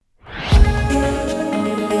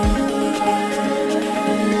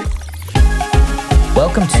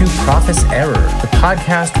Profess Error, the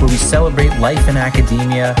podcast where we celebrate life in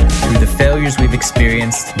academia through the failures we've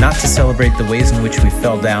experienced, not to celebrate the ways in which we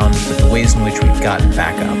fell down, but the ways in which we've gotten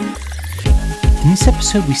back up. In this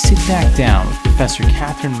episode, we sit back down with Professor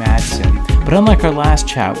Catherine Madsen, but unlike our last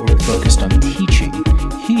chat where we focused on teaching,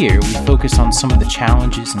 here we focus on some of the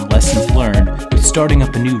challenges and lessons learned with starting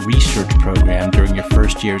up a new research program during your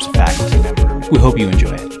first year as a faculty member. We hope you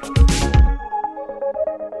enjoy it.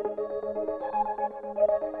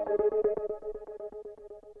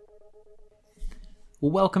 Well,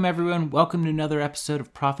 welcome everyone. Welcome to another episode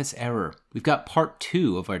of Profess Error. We've got part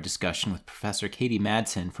 2 of our discussion with Professor Katie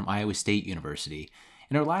Madsen from Iowa State University.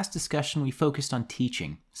 In our last discussion, we focused on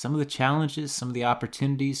teaching, some of the challenges, some of the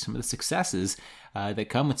opportunities, some of the successes that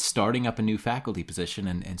come with starting up a new faculty position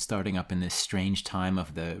and starting up in this strange time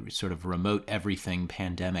of the sort of remote everything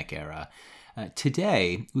pandemic era.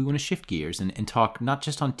 Today, we want to shift gears and talk not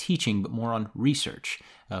just on teaching, but more on research,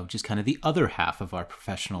 which is kind of the other half of our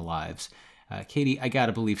professional lives. Katie, I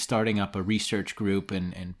gotta believe starting up a research group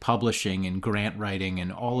and publishing and grant writing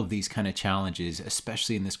and all of these kind of challenges,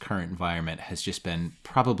 especially in this current environment, has just been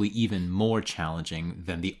probably even more challenging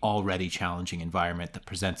than the already challenging environment that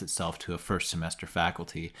presents itself to a first semester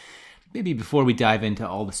faculty. Maybe before we dive into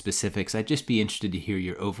all the specifics, I'd just be interested to hear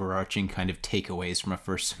your overarching kind of takeaways from a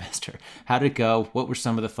first semester. How did it go? What were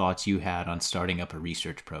some of the thoughts you had on starting up a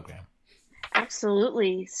research program?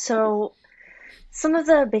 Absolutely. So some of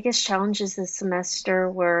the biggest challenges this semester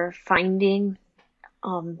were finding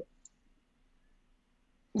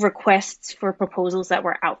requests for proposals that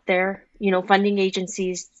were out there. You know, funding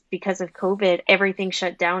agencies, because of COVID, everything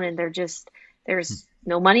shut down and there's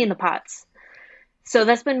no money in the pots. So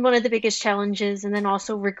that's been one of the biggest challenges. And then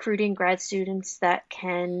also recruiting grad students that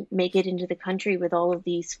can make it into the country with all of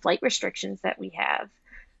these flight restrictions that we have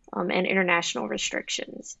and international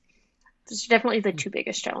restrictions. Those are definitely the two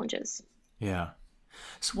biggest challenges. Yeah.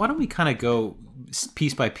 So why don't we kind of go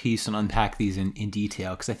piece by piece and unpack these in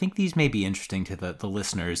detail? Because I think these may be interesting to the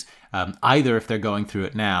listeners, either if they're going through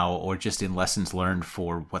it now or just in lessons learned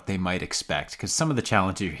for what they might expect. Because some of the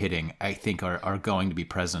challenges you're hitting, I think, are going to be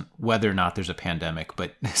present, whether or not there's a pandemic,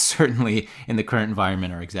 but certainly in the current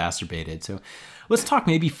environment are exacerbated. So let's talk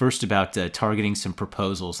maybe first about targeting some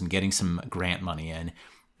proposals and getting some grant money in.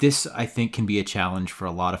 This, I think, can be a challenge for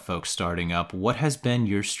a lot of folks starting up. What has been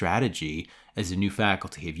your strategy as a new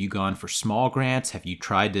faculty? Have you gone for small grants? Have you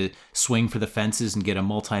tried to swing for the fences and get a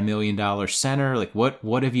multi-million-dollar center? Like,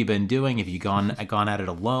 what have you been doing? Have you gone at it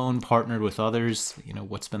alone, partnered with others? You know,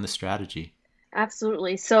 what's been the strategy?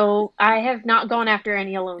 Absolutely. So I have not gone after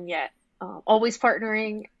any alone yet. Always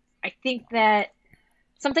partnering. I think that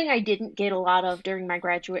something I didn't get a lot of during my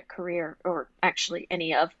graduate career, or actually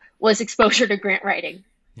any of, was exposure to grant writing.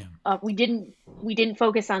 Yeah. We didn't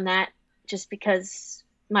focus on that just because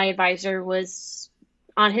my advisor was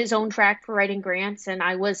on his own track for writing grants and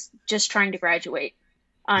I was just trying to graduate,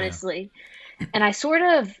 honestly. Yeah. And I sort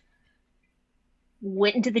of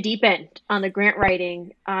went into the deep end on the grant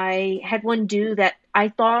writing. I had one due that I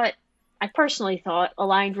personally thought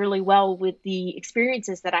aligned really well with the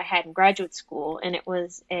experiences that I had in graduate school. And it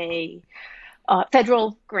was a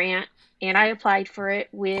federal grant, and I applied for it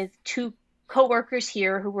with 2 coworkers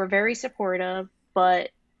here who were very supportive, but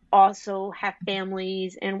also have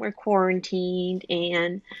families and were quarantined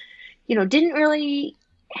and, you know, didn't really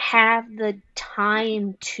have the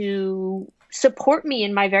time to support me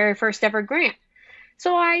in my very first ever grant.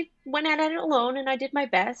 So I went at it alone and I did my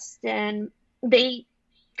best, and they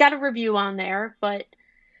got a review on there, but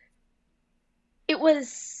it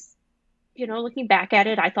was, you know, looking back at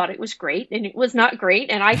it, I thought it was great and it was not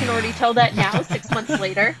great. And I can already tell that now, 6 months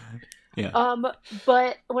later. Yeah.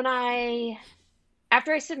 But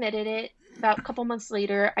after I submitted it, about a couple months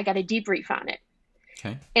later, I got a debrief on it.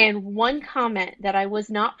 Okay. And one comment that I was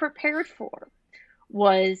not prepared for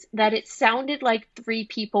was that it sounded like 3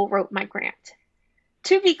 people wrote my grant.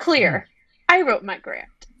 To be clear, I wrote my grant.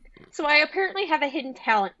 So I apparently have a hidden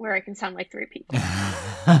talent where I can sound like 3 people.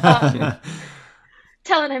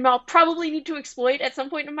 Talent I'll probably need to exploit at some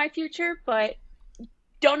point in my future, but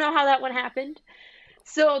don't know how that one happened.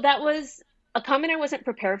 So that was a comment I wasn't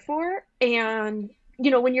prepared for. And, you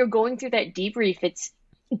know, when you're going through that debrief, it's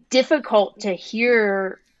difficult to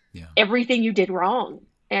hear everything you did wrong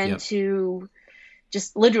and to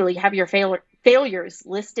just literally have your failures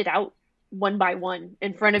listed out one by one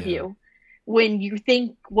in front of you when you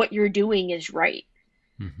think what you're doing is right.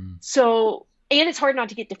 Mm-hmm. So, and it's hard not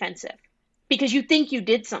to get defensive because you think you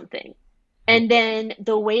did something and then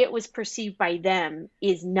the way it was perceived by them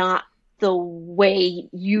is not the way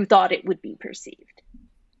you thought it would be perceived.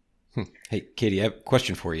 Hey, Katie, I have a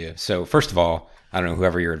question for you. So first of all, I don't know,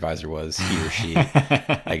 whoever your advisor was, he or she,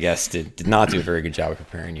 I guess, did not do a very good job of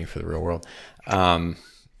preparing you for the real world.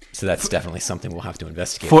 So that's definitely something we'll have to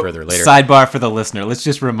investigate further later. Sidebar for the listener. Let's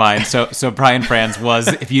just remind. So Brian Franz was,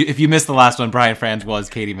 if you missed the last one, Brian Franz was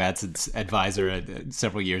Katie Madsen's advisor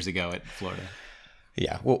several years ago at Florida.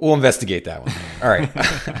 Yeah, we'll investigate that one. All right.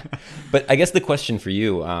 But I guess the question for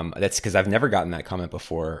you, that's because I've never gotten that comment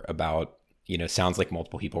before about, sounds like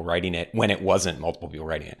multiple people writing it when it wasn't multiple people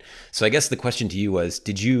writing it. So I guess the question to you was,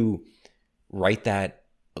 did you write that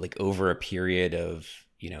like over a period of,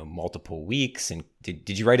 multiple weeks? And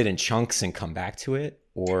did you write it in chunks and come back to it?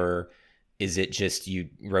 Or is it just you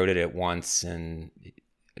wrote it at once? And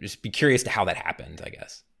just be curious to how that happened, I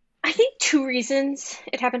guess. I think 2 reasons.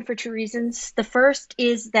 It happened for 2 reasons. The first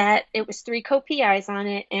is that it was 3 co-PIs on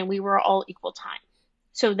it and we were all equal time.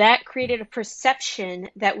 So that created a perception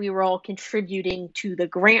that we were all contributing to the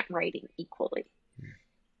grant writing equally.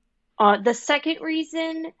 The second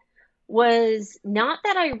reason was not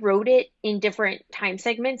that I wrote it in different time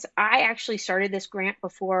segments. I actually started this grant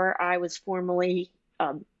before I was formally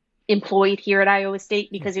employed here at Iowa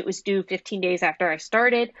State because it was due 15 days after I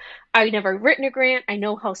started. I'd never written a grant. I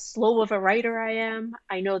know how slow of a writer I am.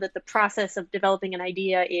 I know that the process of developing an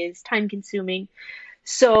idea is time consuming.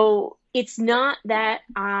 So it's not that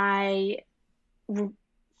I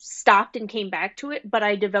stopped and came back to it, but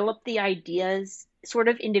I developed the ideas sort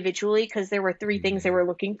of individually because there were 3 things they were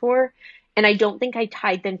looking for. And I don't think I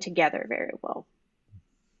tied them together very well.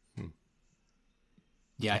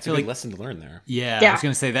 Yeah, I feel like lesson to learn there. Yeah, I was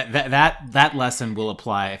going to say that lesson will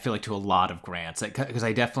apply, I feel like, to a lot of grants because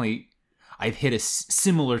I've hit a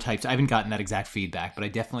similar types. I haven't gotten that exact feedback, but I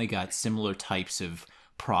definitely got similar types of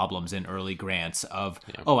problems in early grants of,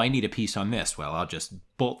 I need a piece on this. Well, I'll just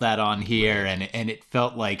bolt that on here. And it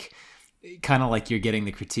felt like kind of like you're getting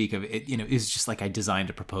the critique of it, it's just like I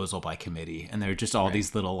designed a proposal by committee and there are just all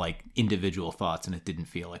these little like individual thoughts and it didn't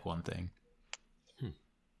feel like one thing.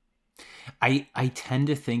 I tend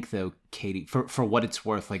to think though, Katie, for what it's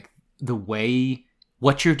worth, like the way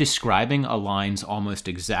what you're describing aligns almost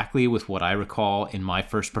exactly with what I recall in my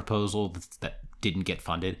first proposal that didn't get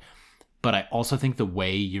funded. But I also think the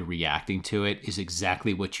way you're reacting to it is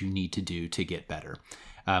exactly what you need to do to get better.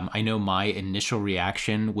 I know my initial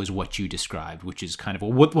reaction was what you described, which is kind of,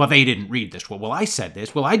 well, they didn't read this. Well, I said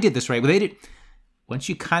this. Well, I did this right. Well, they did. Once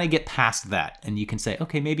you kind of get past that and you can say,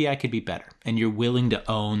 okay, maybe I could be better, and you're willing to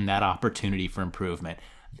own that opportunity for improvement,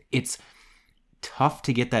 it's tough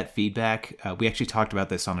to get that feedback. We actually talked about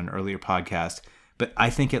this on an earlier podcast, but I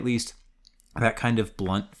think at least that kind of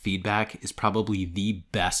blunt feedback is probably the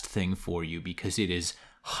best thing for you because it is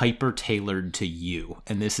hyper tailored to you.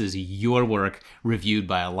 And this is your work reviewed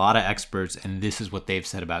by a lot of experts. And this is what they've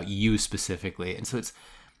said about you specifically. And so it's,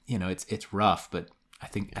 it's rough, but I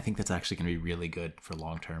think that's actually going to be really good for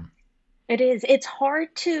long term. It is. It's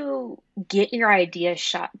hard to get your ideas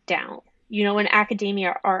shot down. In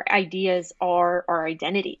academia, our ideas are our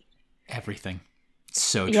identity. Everything.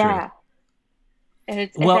 So true. Yeah.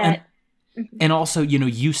 And also,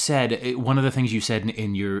 you said one of the things you said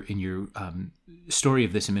in your story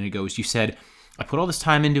of this a minute ago is you said, I put all this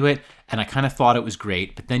time into it and I kind of thought it was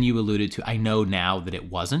great, but then you alluded to, I know now that it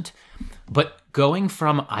wasn't. But going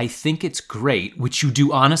from I think it's great, which you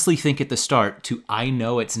do honestly think at the start, to I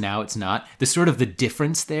know it's now it's not, the sort of the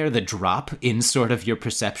difference there, the drop in sort of your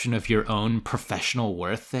perception of your own professional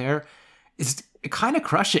worth there is kind of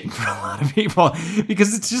crushing for a lot of people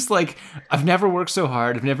because it's just like, I've never worked so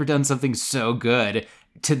hard. I've never done something so good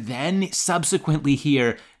to then subsequently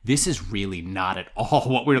hear this is really not at all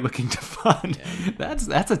what we're looking to fund. Yeah.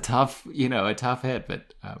 That's a tough, a tough hit,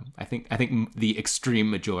 but I think the extreme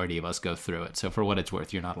majority of us go through it. So for what it's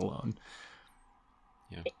worth, you're not alone.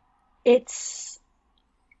 Yeah. It's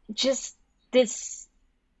just this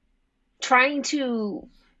trying to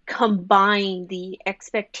combine the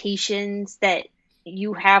expectations that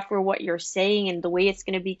you have for what you're saying and the way it's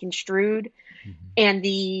going to be construed and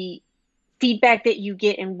the feedback that you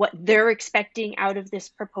get and what they're expecting out of this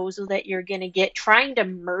proposal that you're going to get, trying to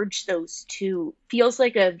merge those two feels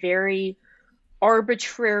like a very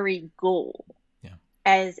arbitrary goal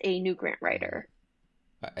as a new grant writer.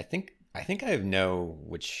 I think I know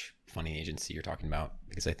which funding agency you're talking about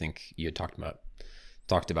because I think you had talked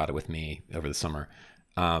about it with me over the summer.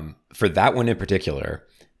 For that one in particular,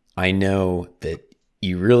 I know that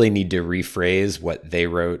you really need to rephrase what they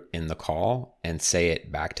wrote in the call and say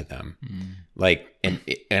it back to them. Like, and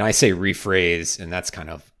I say rephrase, and that's kind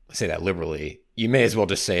of, I say that liberally. You may as well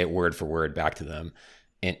just say it word for word back to them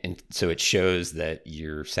And so it shows that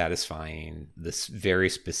you're satisfying this very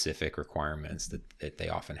specific requirements that they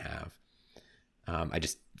often have.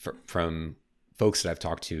 From folks that I've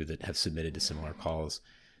talked to that have submitted to similar calls,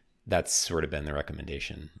 that's sort of been the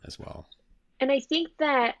recommendation as well. And I think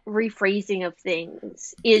that rephrasing of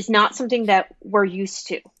things is not something that we're used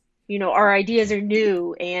to. Our ideas are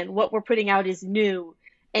new and what we're putting out is new.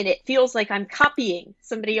 And it feels like I'm copying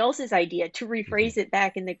somebody else's idea to rephrase it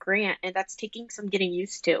back in the grant. And that's taking some getting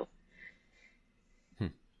used to.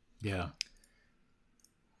 Yeah.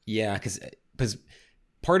 Yeah, because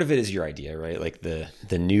part of it is your idea, right? Like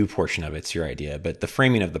the new portion of it's your idea, but the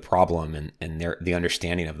framing of the problem and the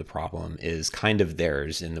understanding of the problem is kind of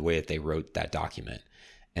theirs in the way that they wrote that document.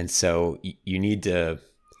 And so you need to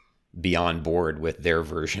be on board with their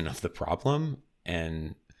version of the problem.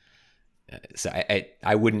 And so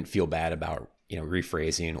I wouldn't feel bad about,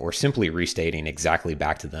 rephrasing or simply restating exactly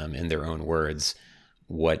back to them in their own words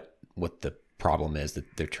what the problem is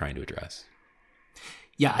that they're trying to address.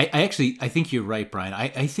 Yeah, I think you're right, Brian.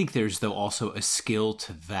 I think there's, though, also a skill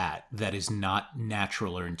to that is not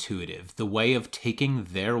natural or intuitive. The way of taking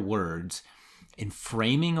their words and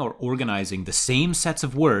framing or organizing the same sets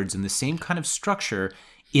of words in the same kind of structure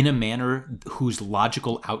in a manner whose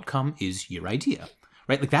logical outcome is your idea.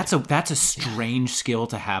 Right? Like that's a strange skill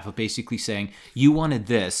to have, of basically saying, you wanted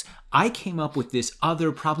this. I came up with this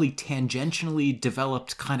other, probably tangentially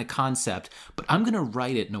developed kind of concept, but I'm going to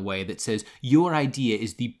write it in a way that says your idea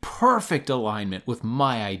is the perfect alignment with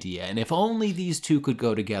my idea. And if only these two could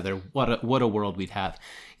go together, what a world we'd have.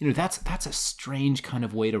 That's a strange kind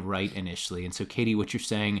of way to write initially. And so, Katie, what you're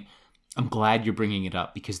saying, I'm glad you're bringing it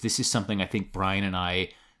up, because this is something I think Brian and I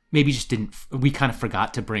maybe just we kind of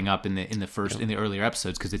forgot to bring up in the earlier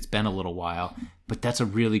episodes because it's been a little while. But that's a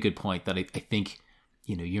really good point that I think,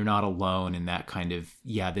 you're not alone in that kind of,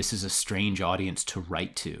 this is a strange audience to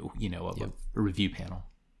write to, a review panel.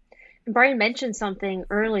 Brian mentioned something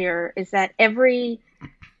earlier, is that every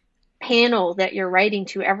panel that you're writing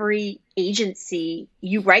to, every agency,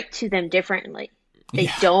 you write to them differently. They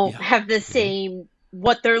don't have the same,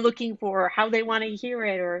 what they're looking for, or how they want to hear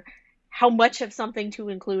it, or how much of something to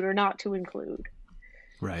include or not to include.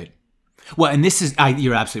 Right. Well, and this is,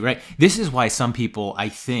 you're absolutely right. This is why some people, I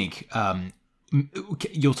think,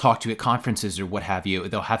 you'll talk to at conferences or what have you,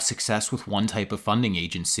 they'll have success with one type of funding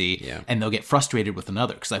agency and they'll get frustrated with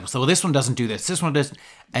another. Because this one doesn't do this one doesn't.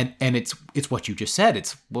 And it's what you just said.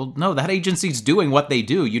 It's, well, no, that agency's doing what they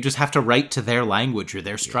do. You just have to write to their language or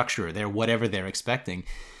their structure or their whatever they're expecting.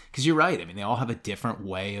 Because you're right. I mean, they all have a different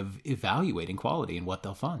way of evaluating quality and what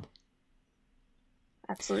they'll fund.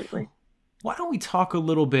 Absolutely. Why don't we talk a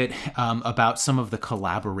little bit about some of the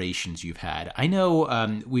collaborations you've had? I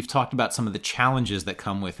know we've talked about some of the challenges that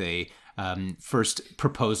come with a first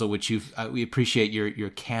proposal, which we appreciate your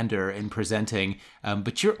candor in presenting.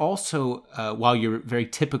 But you're also, while you're very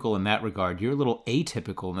typical in that regard, you're a little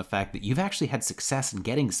atypical in the fact that you've actually had success in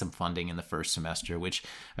getting some funding in the first semester, which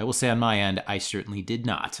I will say on my end, I certainly did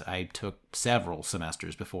not. I took several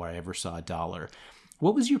semesters before I ever saw $1.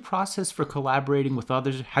 What was your process for collaborating with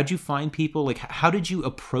others? How'd you find people? Like, how did you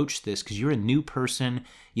approach this? Because you're a new person,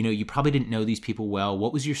 you probably didn't know these people well.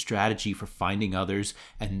 What was your strategy for finding others,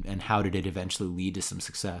 and how did it eventually lead to some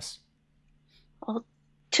success? Well,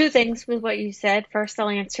 two things with what you said. First, I'll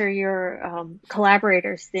answer your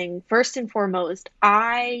collaborators thing. First and foremost,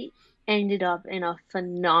 I ended up in a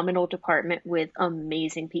phenomenal department with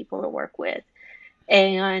amazing people to work with.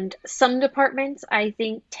 And some departments, I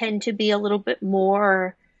think, tend to be a little bit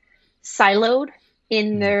more siloed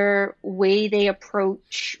in their way they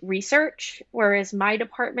approach research, whereas my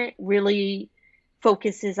department really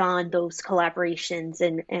focuses on those collaborations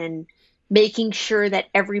and making sure that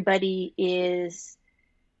everybody is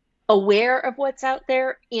aware of what's out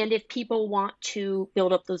there. And if people want to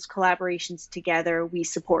build up those collaborations together, we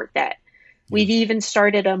support that. We've even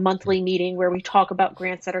started a monthly meeting where we talk about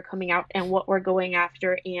grants that are coming out and what we're going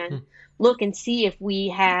after and look and see if we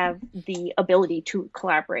have the ability to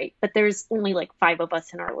collaborate. But there's only like 5 of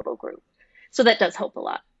us in our little group. So that does help a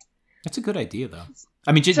lot. That's a good idea, though.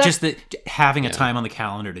 I mean, just that having a time on the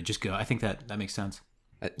calendar to just go, I think that makes sense.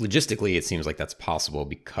 Logistically, it seems like that's possible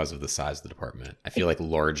because of the size of the department. I feel like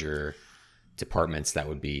larger departments, that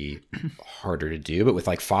would be harder to do. But with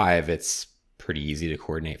like 5, it's pretty easy to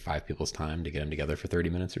coordinate 5 people's time to get them together for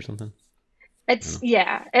 30 minutes or something.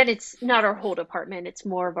 And it's not our whole department. It's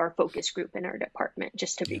more of our focus group in our department,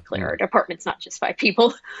 just to be clear. Our department's not just 5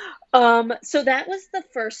 people. So that was the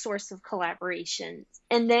first source of collaborations.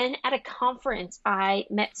 And then at a conference, I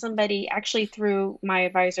met somebody actually through my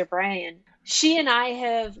advisor, Brian. She and I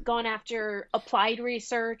have gone after applied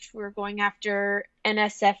research. We're going after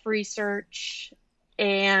NSF research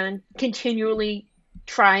and continually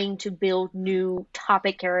trying to build new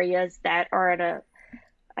topic areas that are at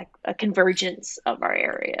a convergence of our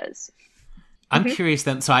areas. I'm curious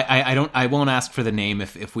then. So I won't ask for the name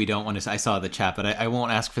if we don't want to. I saw the chat, but I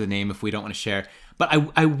won't ask for the name if we don't want to share. But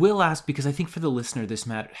I will ask, because I think for the listener this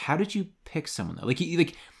matters. How did you pick someone though?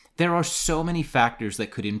 Like there are so many factors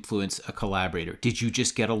that could influence a collaborator. Did you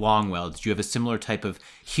just get along well? Did you have a similar type of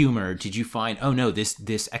humor? Did you find, oh no,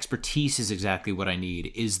 this expertise is exactly what I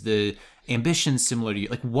need? Is the ambition similar to you?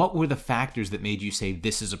 Like, what were the factors that made you say,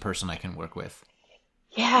 this is a person I can work with?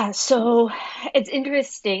 Yeah, so it's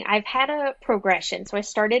interesting. I've had a progression. So I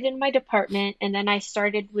started in my department, and then I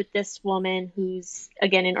started with this woman who's,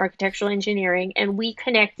 again, in architectural engineering, and we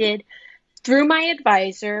connected through my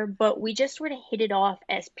advisor, but we just sort of hit it off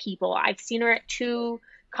as people. I've seen her at 2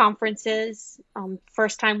 conferences.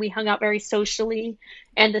 First time we hung out very socially,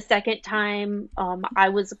 and the second time I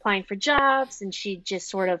was applying for jobs, and she just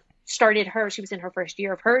sort of started she was in her first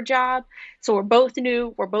year of her job. So we're both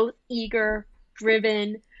new, we're both eager,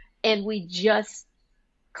 driven, and we just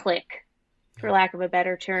click, for lack of a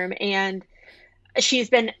better term. And she's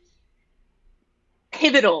been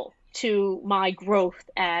pivotal to my growth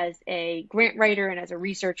as a grant writer and as a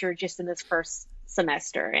researcher just in this first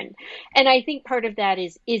semester. And I think part of that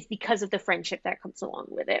is because of the friendship that comes along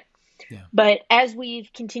with it. Yeah. But as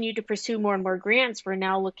we've continued to pursue more and more grants, we're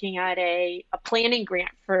now looking at a planning grant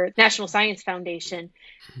for National Science Foundation.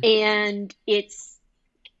 And it's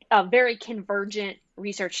a very convergent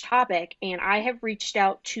research topic. And I have reached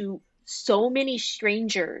out to so many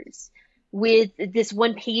strangers with this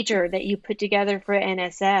one pager that you put together for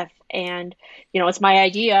NSF. And, it's my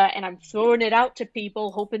idea, and I'm throwing it out to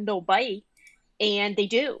people hoping they'll bite. And they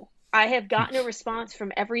do. I have gotten a response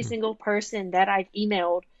from every single person that I've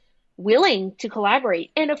emailed willing to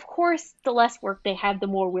collaborate. And of course, the less work they have, the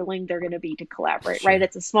more willing they're going to be to collaborate, right?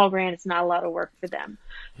 It's a small grant. It's not a lot of work for them.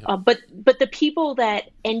 Yeah. But the people that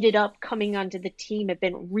ended up coming onto the team have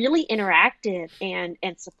been really interactive and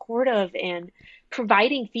supportive and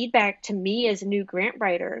providing feedback to me as a new grant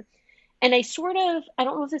writer. And I don't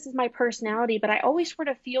know if this is my personality, but I always sort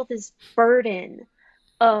of feel this burden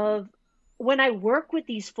of when I work with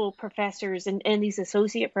these full professors and these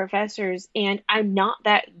associate professors, and I'm not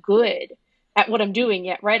that good at what I'm doing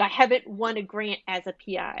yet, right? I haven't won a grant as a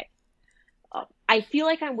PI. I feel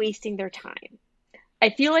like I'm wasting their time. I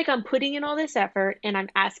feel like I'm putting in all this effort, and I'm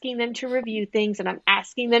asking them to review things, and I'm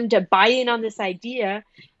asking them to buy in on this idea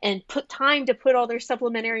and put time to put all their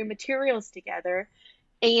supplementary materials together,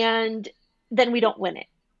 and then we don't win it.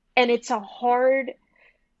 And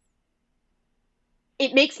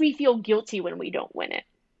it makes me feel guilty when we don't win it.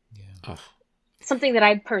 Yeah. Something that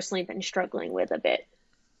I've personally been struggling with a bit.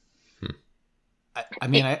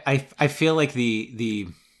 I feel like the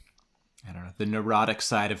I don't know, the neurotic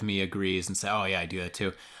side of me agrees and say, oh yeah, I do that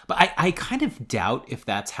too. But I kind of doubt if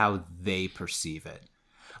that's how they perceive it.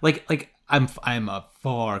 Like I'm a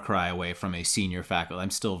far cry away from a senior faculty. I'm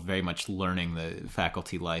still very much learning the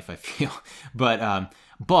faculty life, I feel. But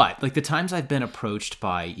like the times I've been approached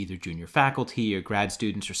by either junior faculty or grad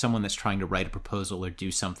students or someone that's trying to write a proposal or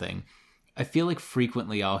do something, I feel like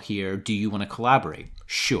frequently I'll hear, do you want to collaborate?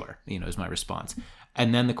 Sure, is my response.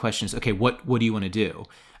 And then the question is, okay, what do you want to do?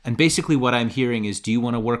 And basically what I'm hearing is, do you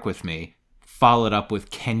want to work with me? Followed up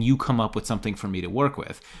with, can you come up with something for me to work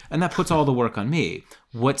with? And that puts all the work on me.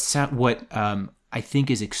 What I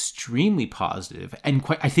think is extremely positive and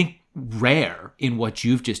I think rare in what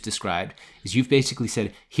you've just described is you've basically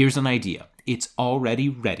said, here's an idea. It's already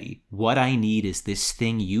ready. What I need is this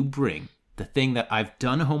thing you bring, the thing that I've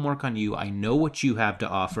done homework on you. I know what you have to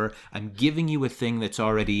offer. I'm giving you a thing that's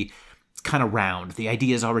already kind of round. The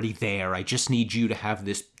idea is already there. I just need you to have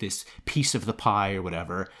this piece of the pie or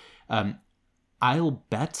whatever. I'll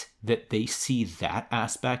bet that they see that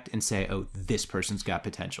aspect and say, oh, this person's got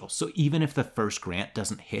potential. So even if the first grant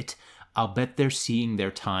doesn't hit, I'll bet they're seeing their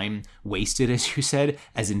time wasted, as you said,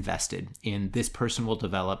 as invested in this person will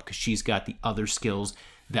develop because she's got the other skills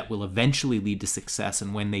that will eventually lead to success.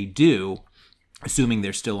 And when they do, assuming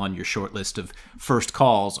they're still on your short list of first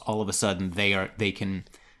calls, all of a sudden they can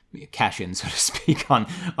cash in, so to speak, on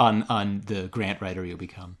the grant writer you'll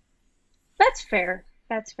become. That's fair.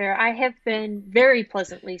 I have been very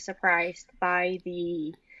pleasantly surprised by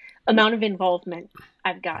the amount of involvement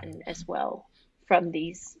I've gotten as well. from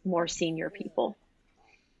these more senior people.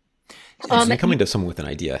 Coming to someone with an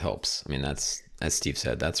idea helps. I mean, that's, as Steve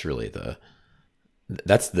said, that's really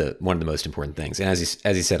that's one of the most important things. And as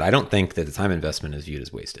he said, I don't think that the time investment is viewed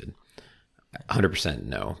as wasted. 100%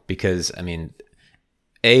 no, because I mean,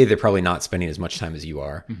 they're probably not spending as much time as you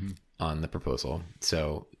are on the proposal.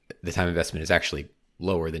 So the time investment is actually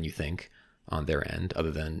lower than you think on their end,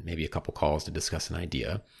 other than maybe a couple calls to discuss an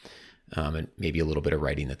idea, and maybe a little bit of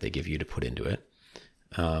writing that they give you to put into it.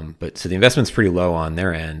 But so the investment's pretty low on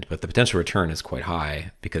their end, but the potential return is quite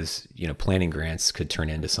high because, planning grants could turn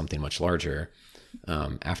into something much larger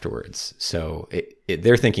afterwards. So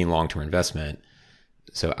they're thinking long-term investment.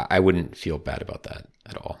 So I wouldn't feel bad about that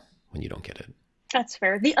at all when you don't get it. That's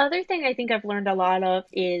fair. The other thing I think I've learned a lot of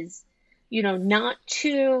is, not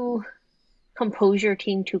to compose your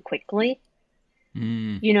team too quickly.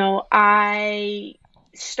 I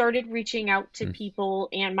started reaching out to people,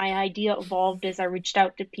 and my idea evolved as I reached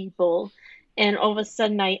out to people. And all of a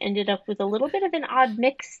sudden I ended up with a little bit of an odd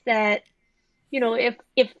mix that, if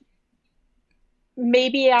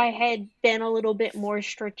maybe I had been a little bit more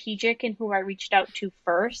strategic in who I reached out to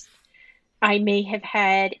first, I may have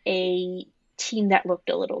had a team that looked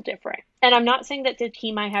a little different. And I'm not saying that the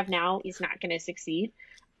team I have now is not going to succeed.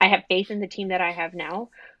 I have faith in the team that I have now,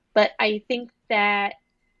 but I think that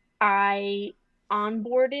I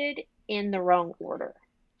onboarded in the wrong order.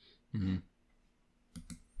 Mm-hmm.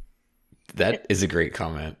 That is a great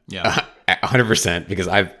comment. Yeah. 100%, because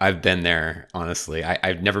I've been there, honestly.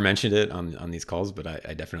 I've never mentioned it on these calls, but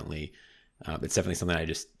I definitely, it's definitely something I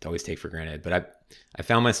just always take for granted. But I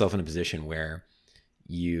found myself in a position where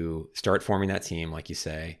you start forming that team, like you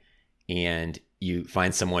say, and you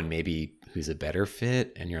find someone maybe who's a better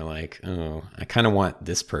fit, and you're like, oh, I kind of want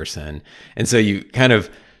this person. And so you kind of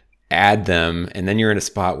add them, and then you're in a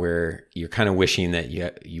spot where you're kind of wishing that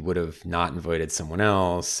you would have not invited someone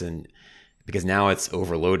else, and because now it's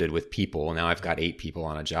overloaded with people. Now I've got 8 people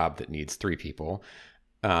on a job that needs 3 people.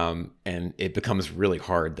 And it becomes really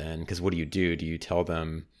hard then, because what do? Do you tell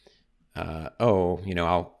them,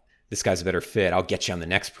 this guy's a better fit, I'll get you on the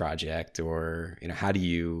next project? Or, how do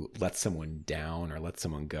you let someone down or let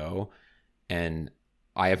someone go? And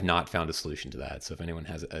I have not found a solution to that. So if anyone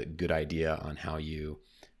has a good idea on how you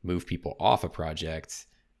move people off a project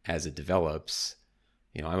as it develops,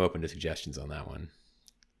 I'm open to suggestions on that one.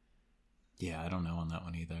 Yeah, I don't know on that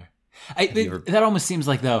one either. That almost seems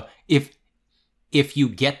like, though, if you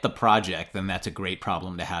get the project, then that's a great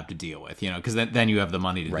problem to have to deal with, because then you have the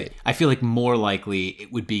money to right. do. I feel like more likely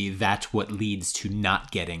it would be that's what leads to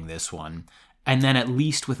not getting this one. And then at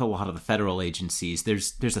least with a lot of the federal agencies,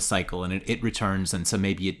 there's a cycle and it returns. And so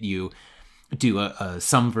maybe you do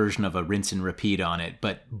some version of a rinse and repeat on it,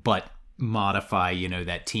 but modify,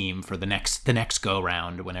 that team for the next go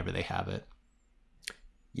round whenever they have it.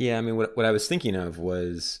 Yeah, I mean, what I was thinking of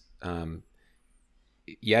was,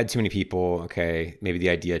 you had too many people. Okay, maybe the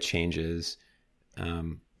idea changes.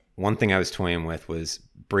 One thing I was toying with was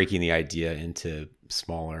breaking the idea into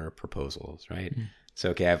smaller proposals, right? Mm.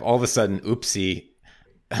 So, okay, I've all of a sudden,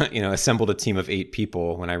 assembled a team of 8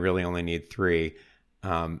 people when I really only need 3.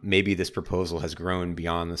 Maybe this proposal has grown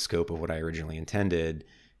beyond the scope of what I originally intended.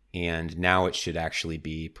 And now it should actually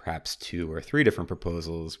be perhaps 2 or 3 different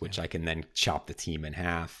proposals, which I can then chop the team in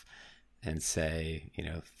half and say,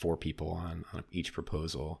 4 people on each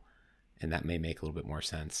proposal. And that may make a little bit more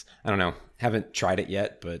sense. I don't know. Haven't tried it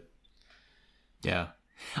yet, but. Yeah.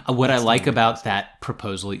 What I like about that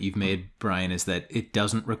proposal that you've made, Brian, is that it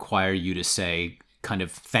doesn't require you to say kind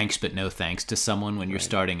of thanks but no thanks to someone when you're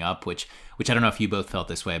starting up, which I don't know if you both felt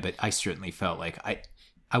this way, but I certainly felt like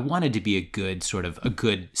I wanted to be a good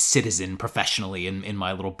citizen professionally in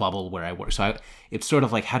my little bubble where I work. So it's sort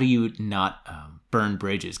of like, how do you not burn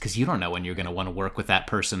bridges? Because you don't know when you're going to want to work with that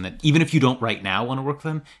person that, even if you don't right now want to work with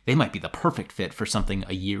them, they might be the perfect fit for something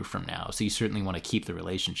a year from now. So you certainly want to keep the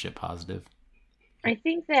relationship positive. I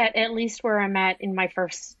think that at least where I'm at in my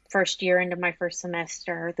first year into my first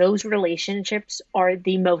semester, those relationships are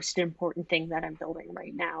the most important thing that I'm building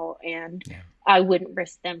right now. And I wouldn't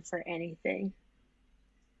risk them for anything.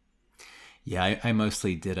 Yeah, I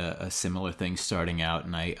mostly did a similar thing starting out,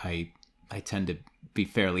 and I tend to be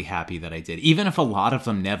fairly happy that I did. Even if a lot of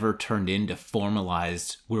them never turned into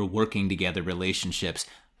formalized, we're working together relationships,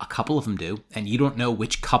 a couple of them do, and you don't know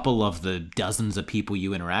which couple of the dozens of people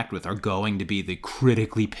you interact with are going to be the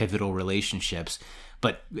critically pivotal relationships.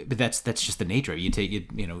 But that's just the nature of it.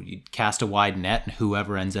 You cast a wide net, and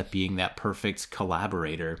whoever ends up being that perfect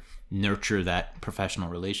collaborator, nurture that professional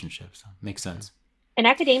relationship. So it makes sense. And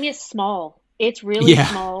academia is small. It's really Yeah.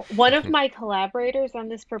 small. One of my collaborators on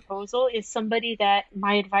this proposal is somebody that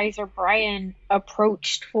my advisor, Brian,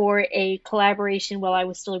 approached for a collaboration while I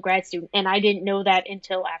was still a grad student, and I didn't know that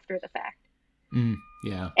until after the fact.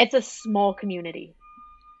 Yeah. It's a small community.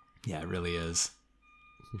 Yeah, it really is.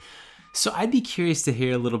 So I'd be curious to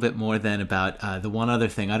hear a little bit more then about the one other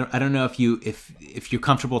thing. I don't know if you're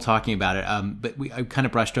comfortable talking about it, but I kind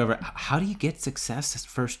of brushed over. How do you get success this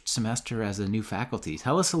first semester as a new faculty?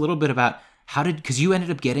 Tell us a little bit about because you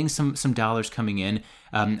ended up getting some dollars coming in.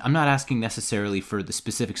 I'm not asking necessarily for the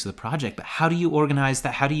specifics of the project, but how do you organize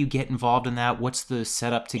that? How do you get involved in that? What's the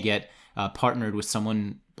setup to get partnered with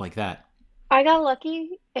someone like that? I got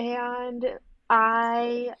lucky, and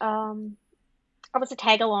I was a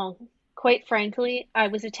tag along. Quite frankly, I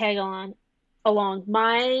was a tag along.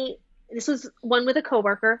 This was one with a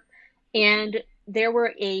coworker, and there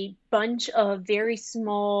were a bunch of very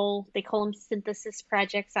small, they call them synthesis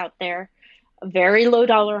projects out there, a very low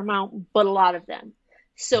dollar amount, but a lot of them.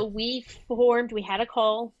 So we had a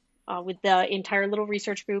call with the entire little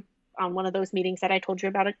research group on one of those meetings that I told you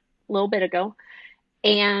about a little bit ago.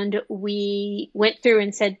 And we went through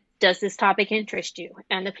and said, does this topic interest you?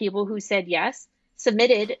 And the people who said yes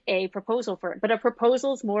submitted a proposal for it. But a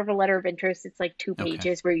proposal is more of a letter of interest. It's like 2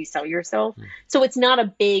 pages where you sell yourself. So it's not a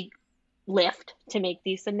big lift to make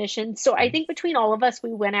these submissions. So I think between all of us,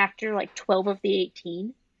 we went after like 12 of the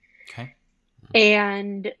 18. Okay.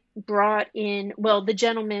 And brought in, well, the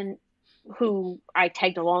gentleman who I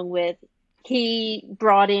tagged along with, he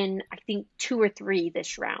brought in, I think, 2 or 3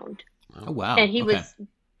 this round. Oh, wow. And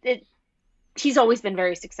he's always been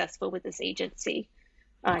very successful with this agency.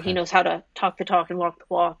 He knows how to talk the talk and walk the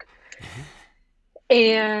walk.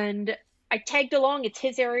 And I tagged along. It's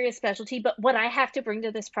his area of specialty. But what I have to bring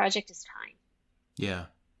to this project is time. Yeah.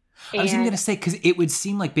 I was even going to say, because it would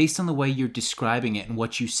seem like based on the way you're describing it and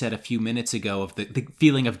what you said a few minutes ago of the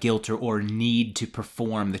feeling of guilt or need to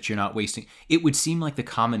perform that you're not wasting, it would seem like the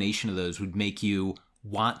combination of those would make you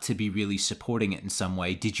want to be really supporting it in some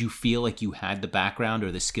way. Did you feel like you had the background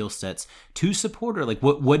or the skill sets to support, or like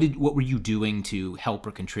what were you doing to help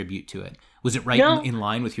or contribute to it? Was it in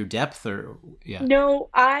line with your depth, or yeah? No,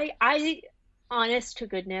 I honest to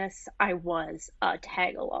goodness, I was a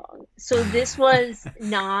tag along. So this was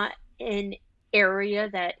not an area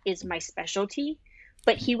that is my specialty,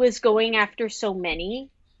 but he was going after so many,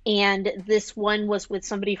 and this one was with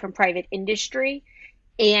somebody from private industry.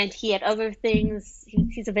 And he had other things.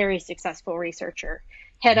 He's a very successful researcher.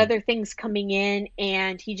 Had other things coming in,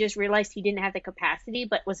 and he just realized he didn't have the capacity,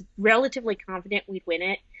 but was relatively confident we'd win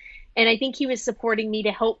it. And I think he was supporting me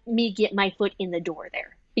to help me get my foot in the door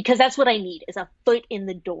there, because that's what I need, is a foot in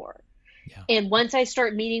the door. Yeah. And once I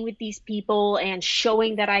start meeting with these people and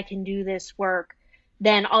showing that I can do this work,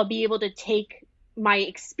 then I'll be able to take my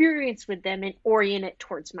experience with them and orient it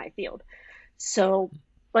towards my field. So,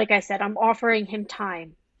 like I said, I'm offering him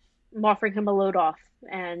time. I'm offering him a load off,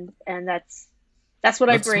 and that's what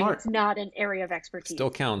I bring. Smart. It's not an area of expertise. Still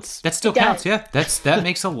counts. That still counts. Yeah, that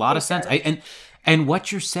makes a lot of sense. And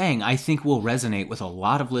what you're saying, I think, will resonate with a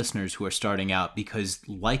lot of listeners who are starting out, because,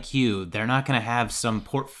 like you, they're not going to have some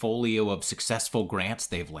portfolio of successful grants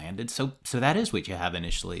they've landed. So that is what you have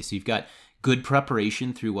initially. So you've got good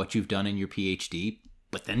preparation through what you've done in your PhD,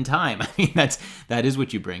 but then time. I mean, that is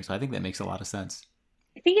what you bring. So I think that makes a lot of sense.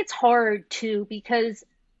 I think it's hard too, because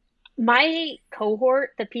my cohort,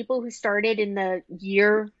 the people who started in my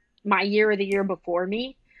year or the year before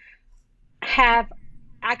me, have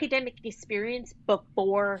academic experience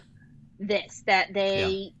before this, that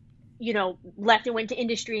they, left and went to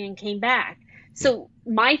industry and came back. So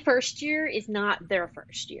my first year is not their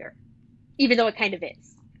first year, even though it kind of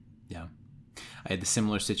is. Yeah. I had the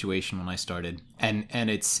similar situation when I started, and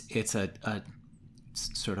it's a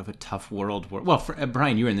sort of a tough world. Well,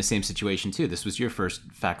 Brian, you were in the same situation too. This was your first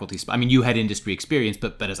faculty spot. I mean, you had industry experience,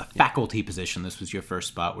 but as a faculty position, this was your first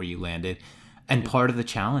spot where you landed. And part of the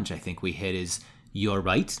challenge I think we hit is, you're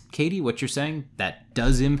right, Katie, what you're saying, that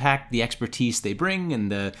does impact the expertise they bring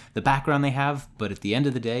and the background they have. But at the end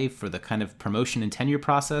of the day, for the kind of promotion and tenure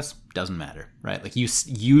process, doesn't matter, right? Like you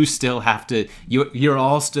still have to, you're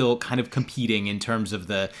all still kind of competing in terms of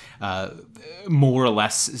the more or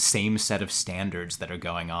less same set of standards that are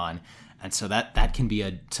going on. And so that can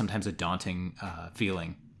be sometimes a daunting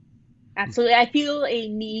feeling. Absolutely. I feel a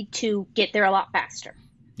need to get there a lot faster.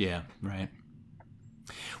 Yeah, right.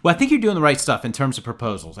 Well, I think you're doing the right stuff in terms of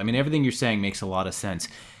proposals. I mean, everything you're saying makes a lot of sense.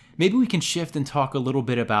 Maybe we can shift and talk a little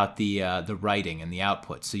bit about the writing and the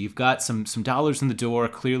output. So you've got some dollars in the door.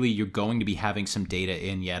 Clearly, you're going to be having some data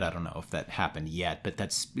in yet. I don't know if that happened yet, but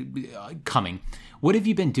that's coming. What have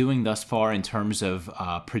you been doing thus far in terms of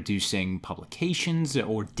producing publications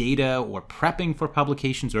or data or prepping for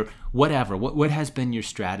publications or whatever? What has been your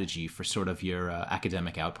strategy for sort of your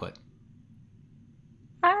academic output?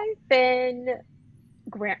 I've been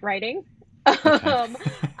grant writing. Okay.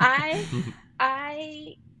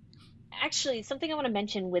 I actually, something I want to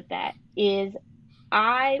mention with that is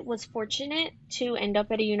I was fortunate to end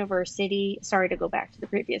up at a university. Sorry to go back to the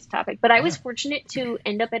previous topic, but I was fortunate to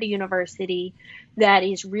end up at a university that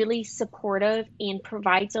is really supportive and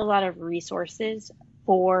provides a lot of resources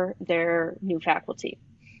for their new faculty.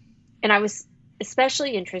 And I was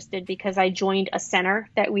especially interested because I joined a center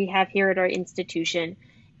that we have here at our institution,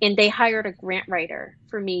 and they hired a grant writer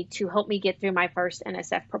for me to help me get through my first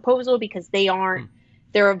NSF proposal because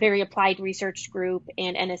they're a very applied research group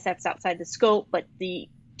and NSF's outside the scope, but the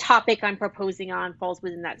topic I'm proposing on falls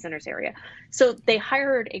within that center's area. So they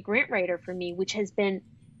hired a grant writer for me, which has been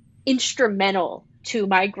instrumental to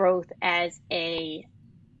my growth as a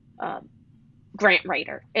grant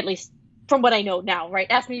writer, at least from what I know now, right?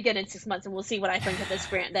 Ask me again in 6 months and we'll see what I think of this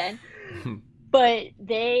grant then. But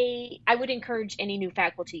I would encourage any new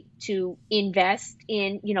faculty to invest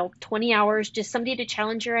in, 20 hours, just somebody to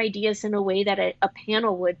challenge your ideas in a way that a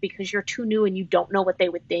panel would, because you're too new and you don't know what they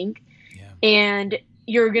would think. Yeah. And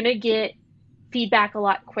you're going to get feedback a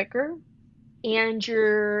lot quicker, and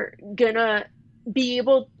you're going to be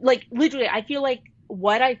able, literally, I feel like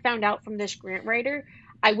what I found out from this grant writer,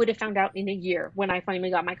 I would have found out in a year when I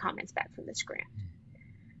finally got my comments back from this grant.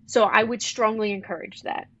 So I would strongly encourage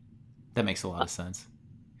that. That makes a lot of sense.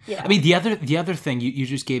 Yeah. I mean, the other thing, you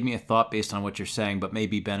just gave me a thought based on what you're saying, but may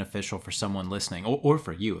be beneficial for someone listening, or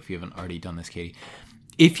for you if you haven't already done this, Katie.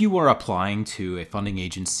 If you are applying to a funding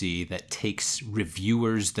agency that takes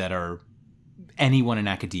reviewers that are anyone in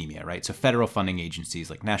academia, right? So federal funding agencies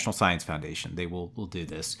like National Science Foundation, they will do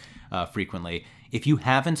this frequently. If you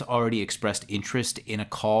haven't already expressed interest in a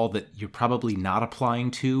call that you're probably not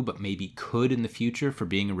applying to, but maybe could in the future for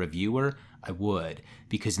being a reviewer, I would,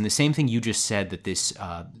 because in the same thing you just said that this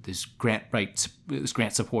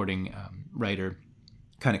grant supporting writer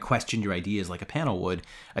kind of questioned your ideas like a panel would.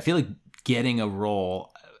 I feel like getting a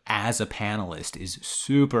role as a panelist is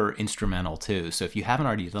super instrumental too. So if you haven't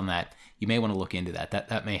already done that, you may want to look into that.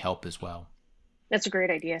 That may help as well. That's a great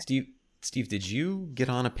idea. Steve, did you get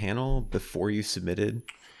on a panel before you submitted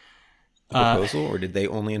a proposal, or did they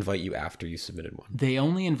only invite you after you submitted one? They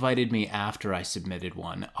only invited me after I submitted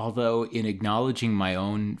one. Although in acknowledging my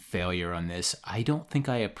own failure on this, I don't think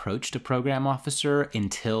I approached a program officer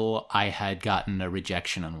until I had gotten a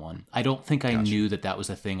rejection on one. I don't think I knew that was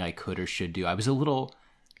a thing I could or should do. I was a little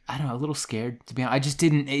scared, to be honest.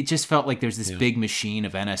 It just felt like there's this big machine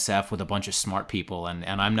of NSF with a bunch of smart people, and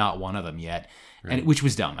I'm not one of them yet, right. Which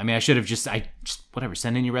was dumb. I mean, I should have just whatever,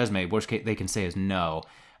 send in your resume. Worst case they can say is no.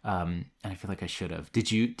 And I feel like I should have.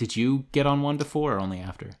 Did you get on one before or only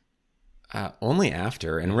after? Only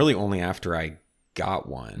after, and really only after I got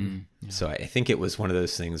one. So I think it was one of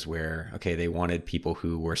those things where, okay, they wanted people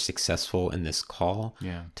who were successful in this call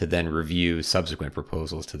to then review subsequent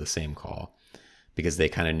proposals to the same call, because they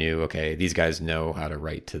kind of knew, okay, these guys know how to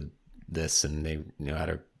write to this and they know how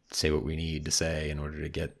to say what we need to say in order to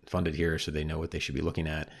get funded here, so they know what they should be looking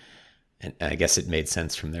at. And I guess it made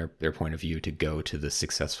sense from their point of view to go to the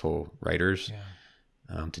successful writers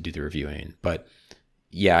to do the reviewing. But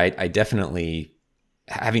yeah, I definitely,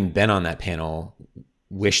 having been on that panel,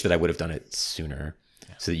 wish that I would have done it sooner,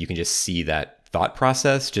 so that you can just see that thought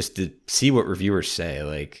process, just to see what reviewers say.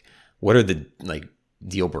 Like, what are the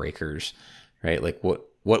deal breakers, right? Like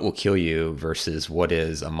what will kill you versus what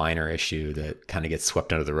is a minor issue that kind of gets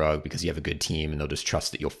swept under the rug because you have a good team and they'll just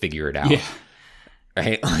trust that you'll figure it out. Yeah.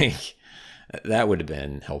 Right? Like, that would have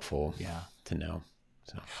been helpful to know.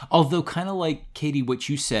 So. Although, kind of like, Katie, what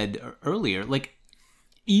you said earlier, like,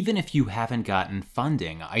 even if you haven't gotten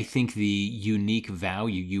funding, I think the unique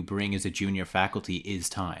value you bring as a junior faculty is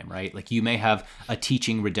time, right? Like, you may have a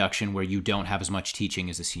teaching reduction where you don't have as much teaching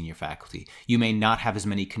as a senior faculty. You may not have as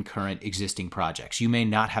many concurrent existing projects. You may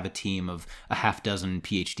not have a team of a half dozen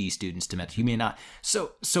PhD students to mentor. You may not.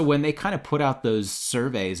 So when they kind of put out those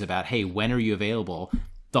surveys about, hey, when are you available?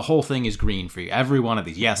 The whole thing is green for you. Every one of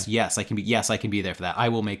these. Yes, I can be there for that. I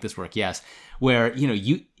will make this work. Yes. Where,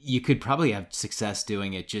 you could probably have success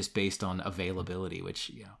doing it just based on availability, which,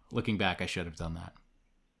 looking back, I should have done that.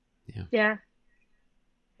 Yeah,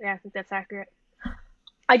 I think that's accurate.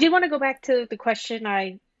 I did want to go back to the question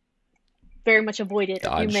I very much avoided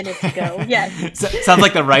a few minutes ago. Yes. Sounds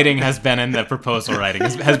like the writing has been in the proposal writing,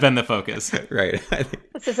 has been the focus. Right.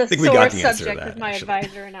 This is a sore subject with my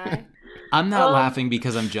advisor and I. I'm not laughing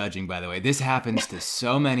because I'm judging, by the way. This happens to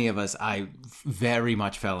so many of us. I very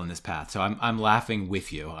much fell in this path. So I'm laughing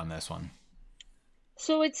with you on this one.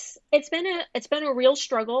 So it's been a real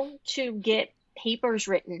struggle to get papers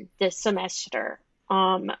written this semester.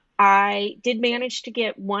 I did manage to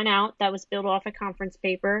get one out that was built off a conference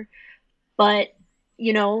paper, but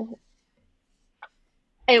it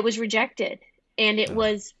was rejected. And it